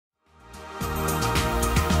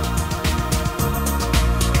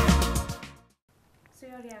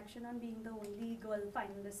on being the only girl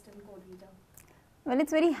finalist in CodeVita? Well,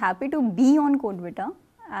 it's very happy to be on CodeVita.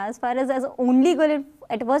 As far as only girl,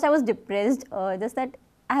 at first I was depressed, just that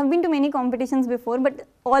I have been to many competitions before, but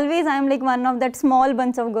always I am like one of that small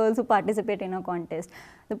bunch of girls who participate in a contest.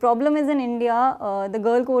 The problem is in India, the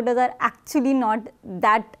girl coders are actually not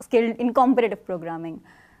that skilled in competitive programming.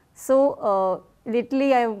 So,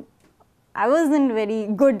 literally I wasn't very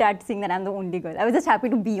good at seeing that I'm the only girl. I was just happy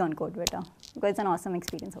to be on CodeVita because it's an awesome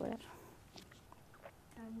experience over there.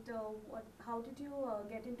 And how did you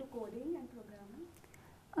get into coding and programming?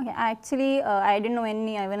 Okay, actually, I didn't know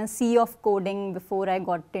even a C of coding before I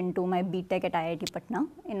got into my BTech at IIT Patna.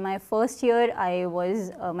 In my first year, I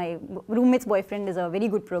was, my roommate's boyfriend is a very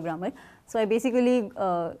good programmer. So I basically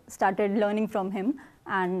started learning from him,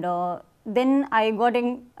 and then I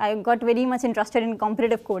got very much interested in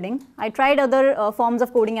competitive coding. I tried other forms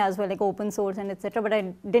of coding as well, like open source and etc., but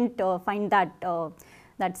I didn't find that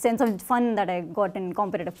that sense of fun that I got in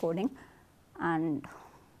competitive coding, and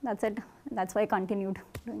that's it. That's why I continued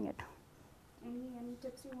doing it. Any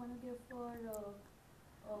tips you want to give for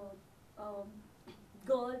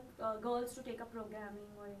girls to take up programming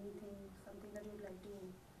or anything, something that you'd like to?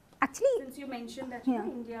 Actually, since you mentioned that in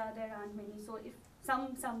India there aren't many, so if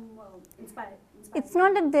some inspire. It's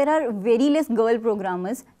not that there are very less girl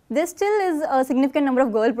programmers. There still is a significant number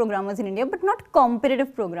of girl programmers in India, but not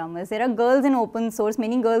competitive programmers. There are girls in open source,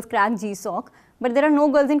 many girls crack GSOC, but there are no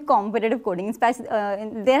girls in competitive coding.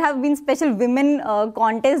 There have been special women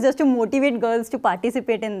contests just to motivate girls to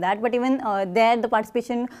participate in that, but even there the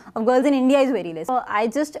participation of girls in India is very less. So I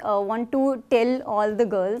just want to tell all the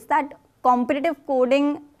girls that competitive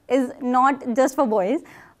coding is not just for boys.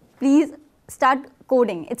 Please start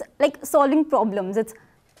coding. It's like solving problems. It's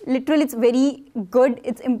literally, it's very good,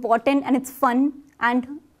 it's important, and it's fun,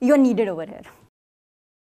 and you're needed over here.